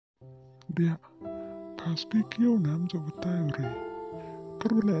dia kaski kio nam jo batauri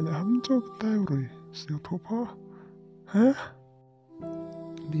karbala la ham jo batauri sio thopa ha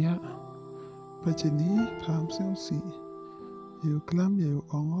dia pachini pham sio si yu klam yu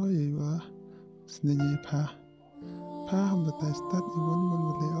ongo yu a snenye pha ham batai start i won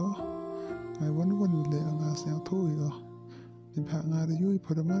le o ai won le nga sio tho yu ni pha nga de yu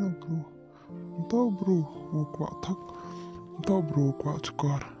podamano kru to bru o kwa thak to bru kwa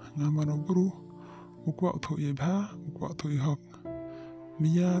chkor nga mano bru o kwa tho ye bha o kwa tho i hok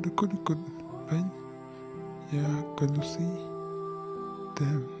miya de kod ben ya kalusi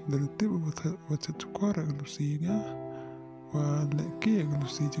de tibu wata chkwara kalusi nga wa le ke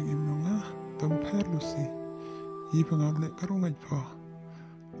kalusi jing imno nga tam pher lusi yi pa nga le karong ai pha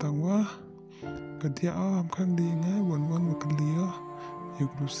tangwa kadia am khang di nga won wa klia yu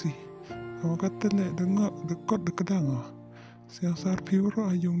kalusi o katele de nga de kod de kadanga sia sar piuro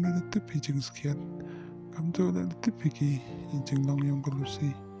ayung de tipi jing skian kam jo de tipi ki jing long yong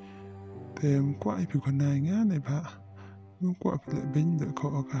kalusi tem kwa i pi konai nga ne ba nung kwa le ben de ko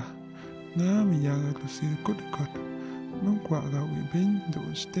ka nga mi ya kalusi kod nung kwa ga wi ben do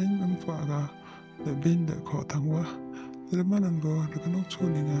sten nung kwa ga le ben de ko tangwa le manan go de kanok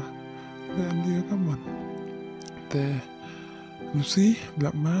chuni nga le an dia ka mon te lusi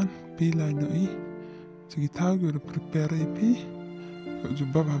black man pi lai noi chỉ thao người prepare pi ju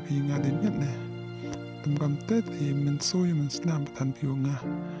baba pi nga de net ne tum kam te thì mình soi mình snam tan pi nga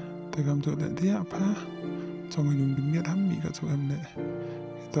te kam jo le dia pha trong yung dim net ham mi ka cho em ne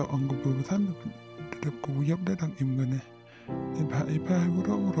to ong ko bu than de ko yop de dang im ne e pa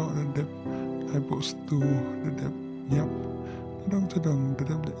ro de ai bo stu de yap dong cho dong de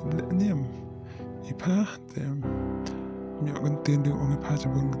le niam e pa te mi kan ten de ong pa cho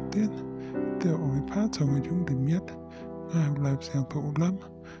bon ten theo ong pa cho người chúng điểm miết ngay live sang thổ lắm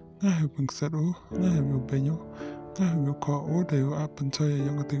ngay bằng sát ô ngay nhiều bè nhô ngay nhiều cỏ ô đều áp bên chơi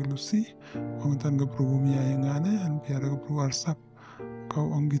yang cái tiếng lucy ông tan gặp rùa mía yang anh ấy anh bia gặp rùa sap kau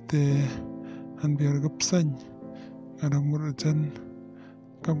ông gite anh bia gặp xanh ada một chân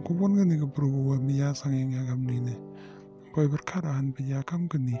kam kubon cái này gặp rùa mía sang yang gặp ni ne boy berkata anh bia kam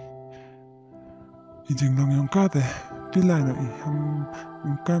cái ni ijing long yang kate pilai na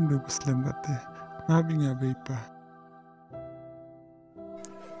ham kam de muslim gate nabi nga beipa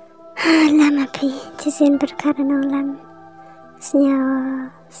lama pi cisin berkara nong lam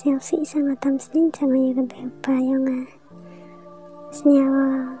siang si sama tam sning sama yang beipa yang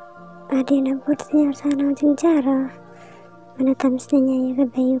adi na bot siang sana jing jara mana tam sningnya yang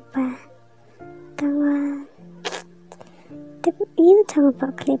beipa tawa tip iu sama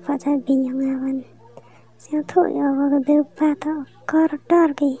pak klipa ta binyang awan siang thoi awa ga beipa ta koridor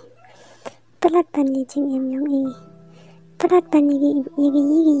ki pelat pani jing em yang i pelat pani gi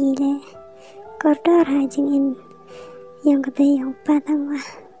le koridor ha jing em yang ga be yang pa tang wa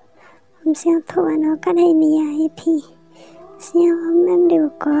siang thoi no ka dai mi ya i pi siang em de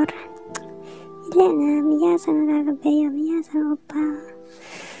kor ile nga mi ya sang ga be ya mi ya sang opa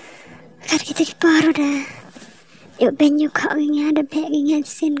kar kita ki paru da yo ben yo ka nga da be nga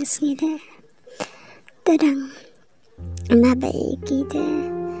sen ga sni de tadang ma be ki de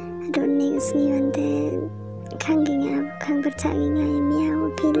don't need to see one day khang bercak ginga miao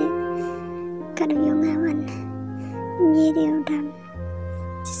pile kadang yang awan ni dia dam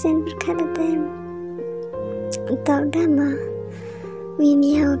sen berkata tem tau dama wi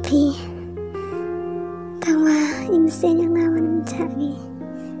miao pi tawa imsen yang awan mencari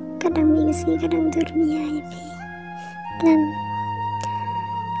kadang mingsi kadang durmia pi lam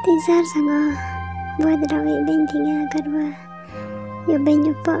tizar sama buat rawi bentinga kadwa yo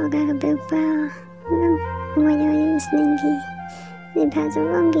benyo pa ga bepa mayo yung snengi ni bazo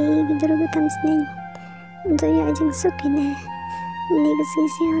wangi gidro gutam sneng ndo ya jing sukine ni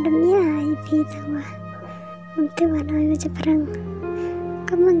gisi adam ya ipi tawa unte wana yo japrang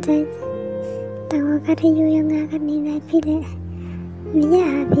kamonjai tawa kare yo yang akan ni na pile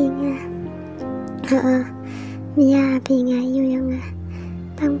miya binga miya binga yo yang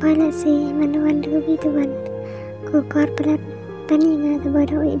tang pala si manuan dubi tuan kokor pelat pani nga ta ba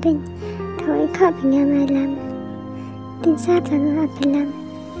daw ibig daw ikap nga malam tin sa tanga apilam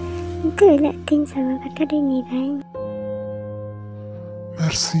ito ila tin sa mga kadini bang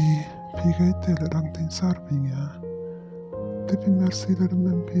merci pigay tela dang tin sar pinga tapi merci la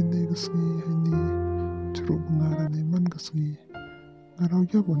dam pini gasni ni churu ngara ni man gasni ngaraw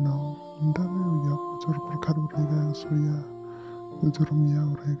ya bonaw ndame yo ya churu perkaru rega soya churu miya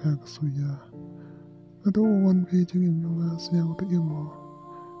rega soya Ado one page in the last year of the emo.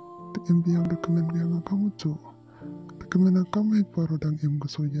 The MBM recommend yang kamu cu. The Kemana kami paro dang em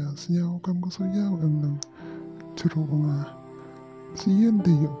kesoya, sinyau kam kesoya em nang cero nga. Siyan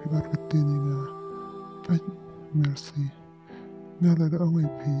de yok pibar ketini nga. Pai mercy. Nga lada ongai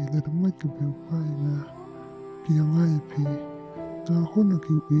pi, lada mai kebiu pai nga. Pia ngai pi. Nga hono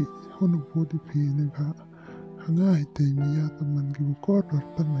kiwi, hono body pi nega. Hanga hite miya teman kiwi kodor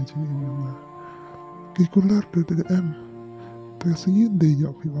tan mai jing em nga. Kikular de em. Ta siyan de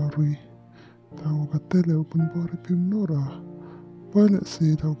yok pibarui. Tahu katele open body pim nora. Pilot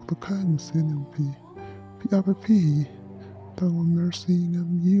said aku tekan mesin yang pi apa pi. Tahu mercy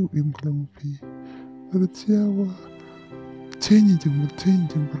ngam you im kelam pi. Lalu siapa change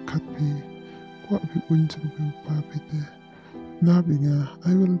berkat pi. Kuat pi unjuk pi papi te. Nabi nga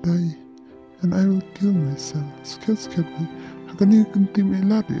I will die and I will kill myself. Sket pi. Akan ni kentim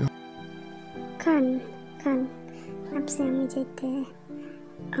elad ya. Kan. Apa yang menjadi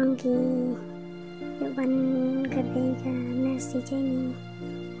anggi Yuban kebiga nasi jeni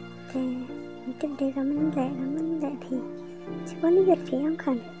te mungkin dia kaman lek pi siapa ni pi ang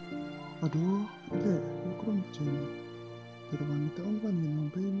kan Aduh, lek kurang jeni terbang kita orang yang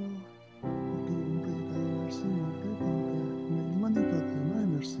mampai ma oke mampai kaya mercy mampai mana kata mai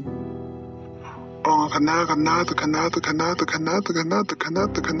mercy oh kena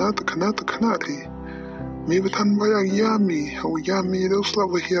ti mi betan bayang yami itu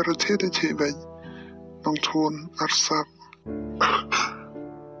selalu hiara cede cebay nong chon arsap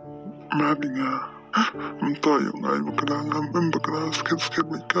mabinga mto yung ay bakla ngam bakla sket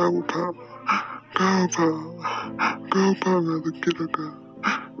may kau pa nga kira ka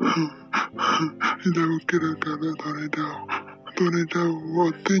ida kira ka na tore daw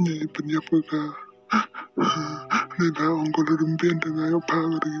tinya ipenyap ka nega ongkol rumpian dengan yo pa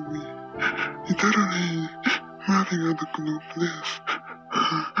gari itara ni mabinga bakla please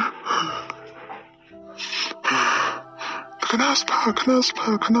Kenapa?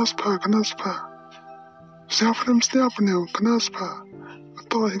 Siapa ni? Kenapa?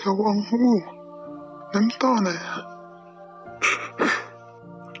 Atau hingga wang hu? Nampak ni?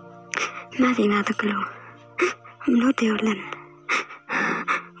 Mari ngata kelu, mlo teolan.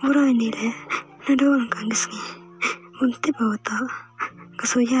 Orang ini le, nado orang kangis ni. Unti bawa tau,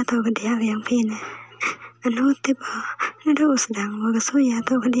 kesuya tau kedia yang pine. Anu unti bawa, nado usdang, wa kesuya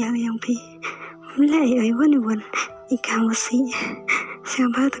tau kedia yang pi. Mulai ay wan. Ikaw si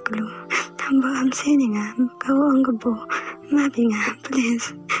siapa taklu tambah amseni nga kau anggabu mabinga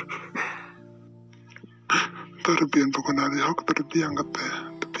please terbian bukan hari hok terbian kata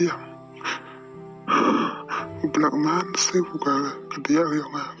terbian black man sih buka kedia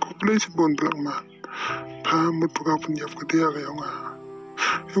yang aku please bon black man pamut buka punya kedia yang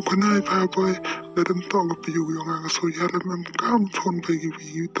yo kenai pa boy dalam tong kepiu yang so ya lemam kam thon bagi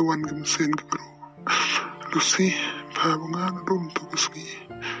wi tawan gemsen ke bro Lucy pabungan rum tu keski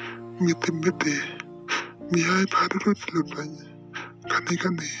mite mi hai padu lut banyak kani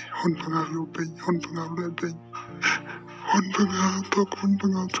hon pengalu banyak hon pengalu tok hon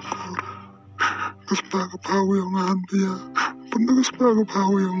pengalu cukur kespa kepau yang dia pun kespa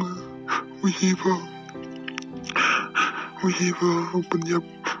kepau yang wihiba penyap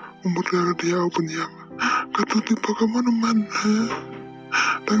umur dia penyap kata tipe kemana-mana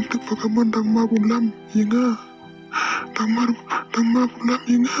Dang tipe kaman dang mabulam inga dang mabulam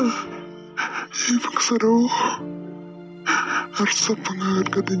inga ibang saro arsa pangagat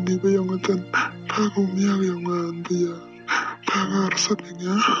ka din di bayang atan pagumiyag yung anbiya pangarsa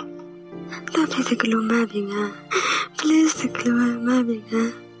binga tapi teklo mabinga please teklo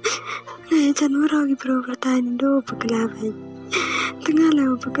mabinga ngayon dyan maragi proba tayo nindo paglaban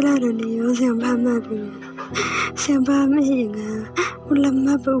tengala paglaban niyo siyang mabinga siyang mabinga ulam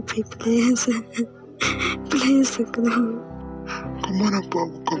mabau please teklo kumana po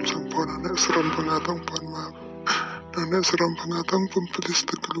ako kamsang po na seram pangatang pan mab na seram pangatang pun please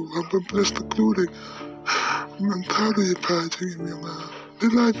teklo rin mentado pa jing yung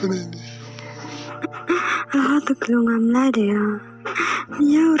nilay pa nini teklo ngam lade ya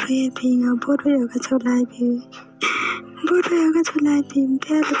miyaw repi nga bodo ya katulay pi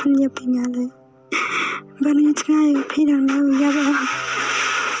mpiyalo panya pingale banit ngayo pinang lawi yaba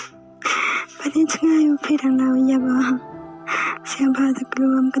siapa teklo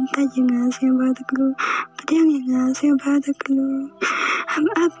am kentay nga siapa teklo pedang nga siapa teklo am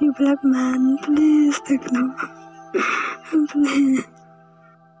api black man please teklo please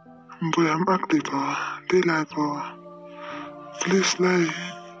Boy, I'm active, daylight, please lie,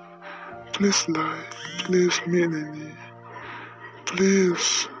 please meet me,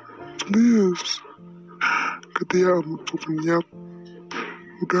 please, ketika aku penyap,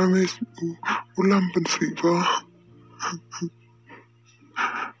 udah mes, ulam pensik,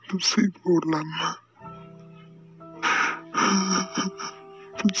 Persibo lama.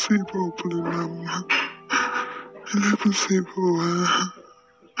 Persibo boleh lama. Ini persibo.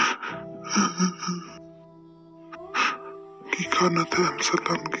 Kikana tem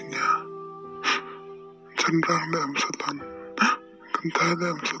salon kinya. Cendrang tem salon. Kentai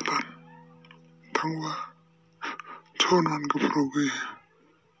tem salon. Tangwa. Chonan keprogi.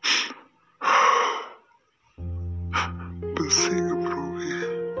 Besi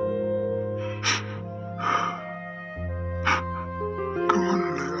keprogi.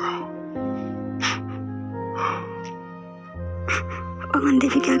 Ande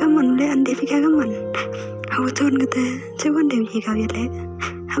fika kaman le ande fika kaman hau thon kata chawan dem hi ka yele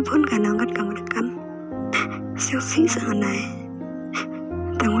hapon kana ngat kaman kam selfie sa nai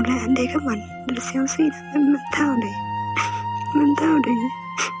tang le ande kaman de selfie man tao de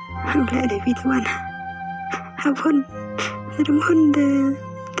hau le de vi tuan hapon dum hon de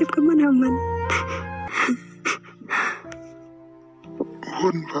tip kaman haman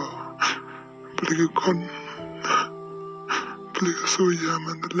hon ba beli kon Liga soya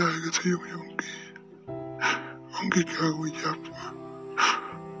mandalaga sa yung yongki. Ongki ka uyap.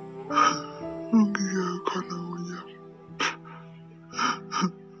 Ongki ka na uyap.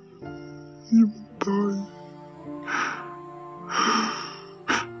 Imantoy.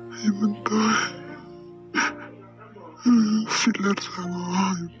 Silar sango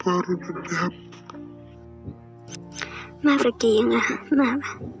iparu na dihap. Mavriki nga,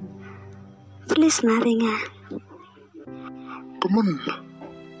 please maringa. Come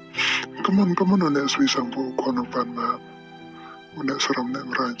on, ane sui sangpo kono pan ma. Ane saram ne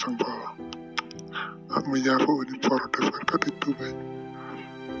merain sangpo. At mayafo di paro defar katitu be.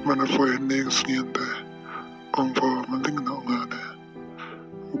 Mana po ene sniente. Ong po maling na ngane.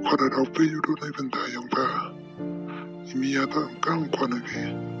 Ukara daw pe yudo na ibenta yung pa. Imiyata ang kang kono ge.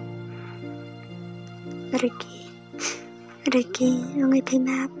 Ricky, ang ipi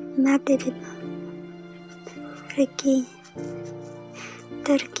map de pipo. Ricky,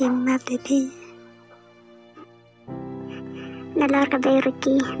 map de pi. Nalor ka ba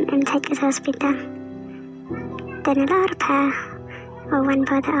Ricky, nandiyan ka sa hospital. Nalor pa. Owan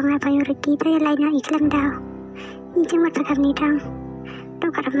pa daw nga pa yung Ricky, tayo lain na iklam daw. Ito matagam ni daw.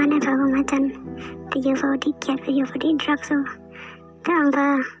 Doon ka naman na pa umajan. Tayo pa di kiat, tayo pa di drugs o. Daang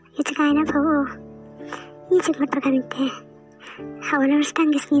ba, ito kaya na pa o. Ito matagam ite. Hawan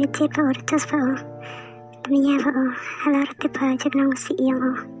understand gis ni ite pa o, ritos pa o. Dunia pa o, halar ite pa, jagnang si iyang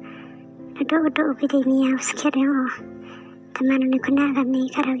o. Nado-do upide niya, sikir yung o. Teman ni kuna kami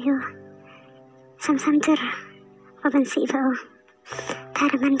karawyo. Sam-sam tur, waban si iba o.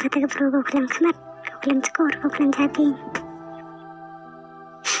 Taraman pa taga-pro ko kulang kamat, ko kulang skor, ko kulang japin.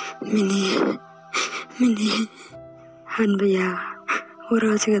 Mini, han baya,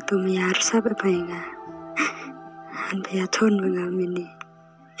 ura siya tumiyar sabi pa nga. Han baya ton mga mini.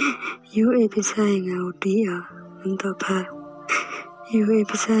 Yu episay nga udi a, unta pa. Yu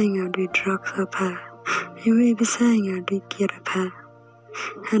episay nga udi drugs a pa. Yu episay nga udi kira pa.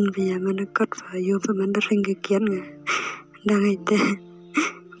 Han baya manakot pa, yu pa mandaring kikian nga. Dangay te,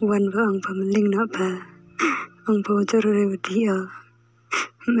 wan pa ang pamaling na pa. Ang pa ujarore udi a.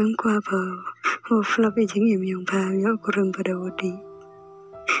 Mang kwa pa, o flop ijing yung pa, yu kurang pada udi.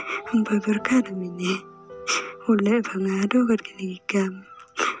 Ang pa berkada mini. Ule pa nga dogat kinigikam.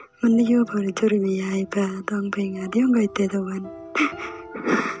 Maniyo pa rin turi mayay pa, dong pa nga diyong gay tetawan.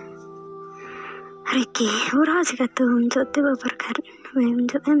 Ricky, ura si katu unjuk tiba berkat,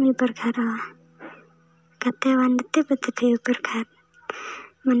 unjuk emi berkat. Katewan tiba berkat,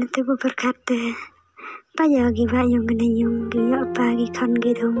 mana tiba berkat te. Paya giba yung ganayong giya pagi kan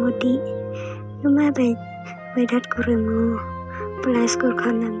gitu mudi. Yuma bay wedat kuremu, pelas kur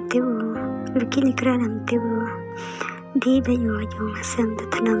kanam tibu, lukini kranam tibu. Di bayo yung asam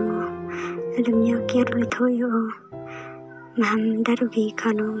tatanamu adamnya kiar litoyo maham darugi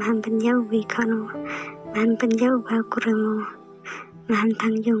kano maham penjaugi kano maham penjau ba kuremu maham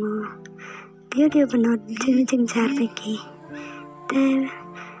tangjungo dia benar jeng jar peki te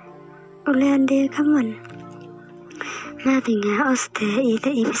ande kaman mabinga oste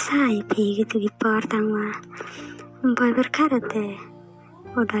ida ibisai pi gitu gipar tangwa umpai berkarate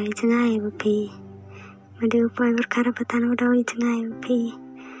odai jengai pi Madu upay berkara batano daw itengay upi.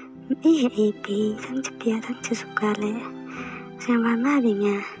 Pi, sang cepia sang cesukale. Sama mabi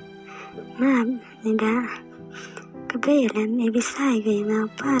nga. Mab, nida. Kabelan, ibisay gay nga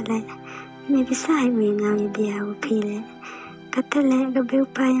pala. Ibisay mo nga biya upi le. katele gabe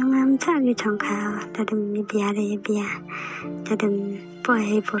upaya ngam cagi chongkao tadem biya tadem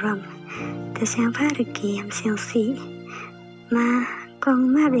poe buram tasiang pariki am siang si ma kong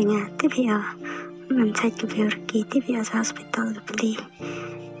ma binga tibio mam cai kebiurki tibio sa hospital beli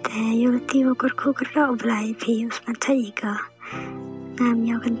te yo tiwo kurku kurau belai pi usman cai ka ngam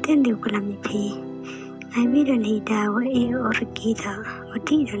yo kanten diu kulam pi ai mi dan hida wa e orki da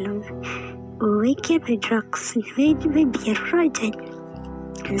wati dan we get with drugs we be right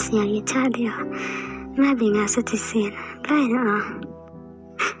siang ye cha dia ma binga citizen lai na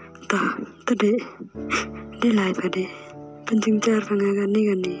ta de lai pa de penting jar gani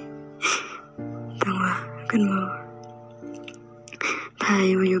tangwa kan mo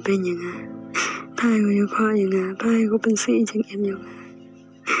pai wo yo ben nga pai wo yo pa nga pai ko pen si jing em yo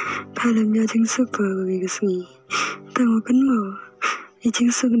pa lam yo jing su pa wi ga sni tangwa kan mo I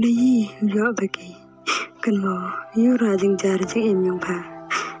jing su de yi yo ba ki kan mo yo ra jing jar jing em yo pa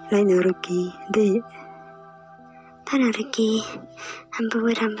lai no ro ki de Pana Ricky, I'm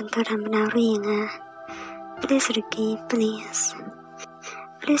bored. I'm ring. Please, Ricky, please.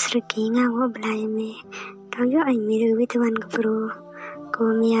 Please, Ricky, now what blame me? Don't you I meet with one pro?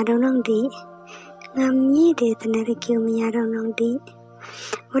 Go me, I don't know di. Ngam ye did and Ricky, me, I don't know di.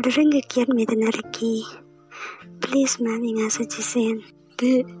 What a ring a kid made an Ricky. Please, mammy, as a chisel.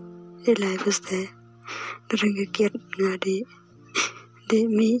 The life was there. The ring a kid, Nadi. De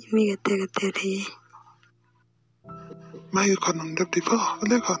me, a teddy. Mai con nằm đập đi phở,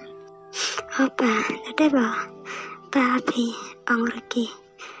 lấy con. Apa, ada ba? Papi, ang Ricky.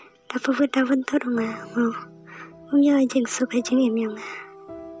 Dapat dapat turun mau. Umya jeng suka jeng emyong.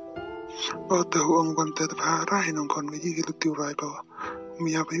 Tahu ang kon te pa rahin ang kon ngaji gilu tiu rai pa.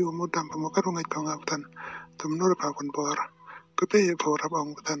 Umya pa yu mo dam pa mo karong ay pa ngaptan. Tumnor pa kon por. Kape po rap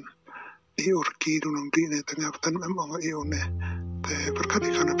ang tan. I Ricky dunong di ne tangaptan ang iyo ne. Te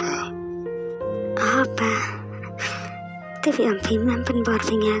perkati kana pa. Apa? Tapi ang pimam penbor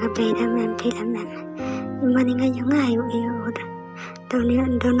singa kabeda mem pilamem. Imani ngayo ngayo iyo.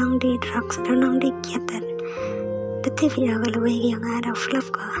 Donong di drugs, donong di kiatan. Tapi iyo kalaway yung araw flop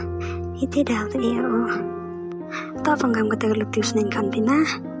ko. Iti daw iyo. To panggam ko tagal tius ning kan pina.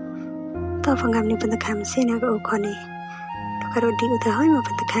 To panggam ni pentakam sina ko ukoni. Karo di uta hoy mo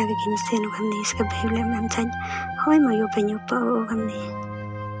pentakag kim sino kamni ska behulem am chan. Hoy mo yo penyo pa o kamni.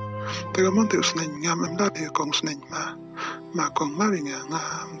 Tagamon tius ning ngam am dati kong sning ma kong ma ringa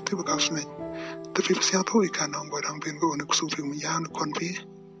ngam tiba kaus ning. Tapi siang tu ikan ang bodang pin ko unik sufi umiyan kon pi.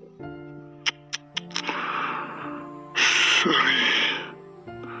 Sorry.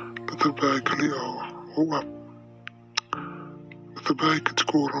 Tatabay kali uwap. Tatabay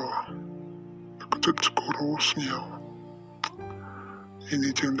kitskuro. Kitskuro sniyaw.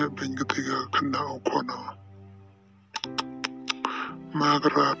 Ini jengda ben ketiga kena kono.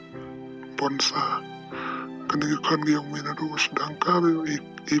 Magrat bonsa. Kani kan yang minadu sedang kabe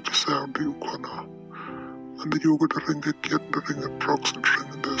episode di kono. Anda juga deringat kiat deringat drugs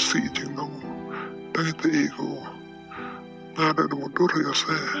deringat si jengong. Dan itu ego. Nada ada motor ya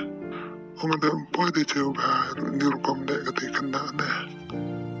saya. Orang ada empat di jauh bahaya. Nirukom dek ketika nada.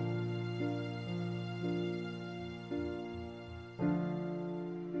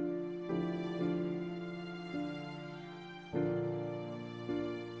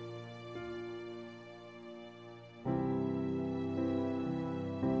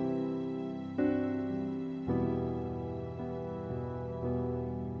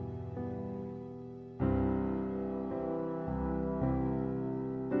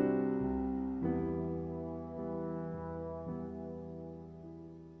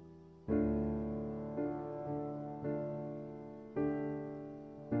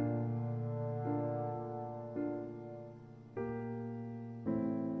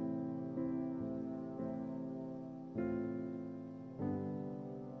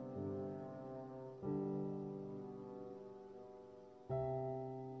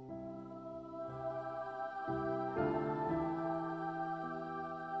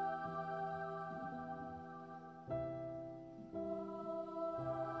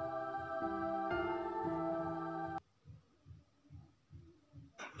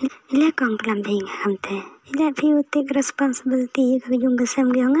 Ila kong kelambing hamte. Ila piu take responsibility ka yung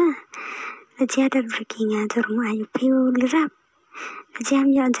gasam gyo nga. Laji ada Ricky nga dormo ayu piu lirap. Jam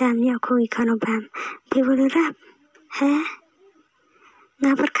yo ko ikano bam. Piu lirap.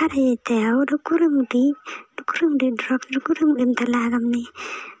 Nga perkara yete au dukurum di drug dukurum talagam ni.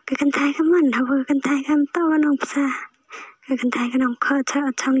 Kakantai kaman hawa kakantai kam tawa nong psa. Kakantai kanong ko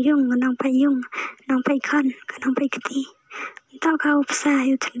chang yung nong pa yung nong pa ikon kanong pa ikati. Tao kau psa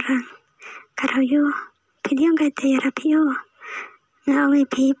yu tenrang. Karo yu, pidiong kay te rapi yu. Ngai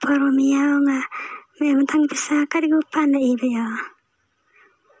pi poro miao nga me mentang bisa kat gu pan i be ya.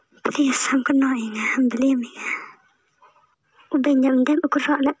 Please sam kan noi nga beli mi nga. Uben jam dem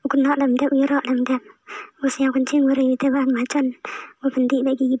ukuna lam dem ira lam dem. Usia kencing uri te ban macan. Ubendi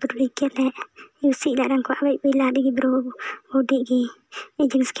lagi beri kele. Yusi dak dan ko abai bila lagi bro odi gi.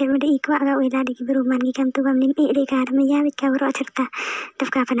 Ejing skel mede ikwa aga wila lagi bro man gi kam tu bam nim e de ka me ya wit ka ro cerita.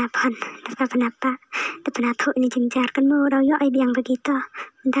 Dafka panapan, dafka panapa. Dafka thu ni jing jar kan mo dau yo ai biang begitu.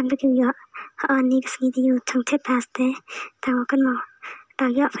 Ndam begitu yo. Ani kesini yu thang chet paste. Tahu kan mo. Dau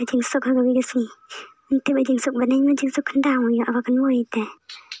yo phải jing sok aga begitu. Nanti bajing sok baneng bajing sok kendang ya akan mo ite.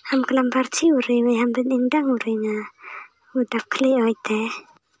 Ham kelambar ciure we ham benendang ure nga. Udah kle oite.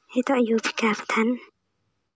 Itu ayu pika patan.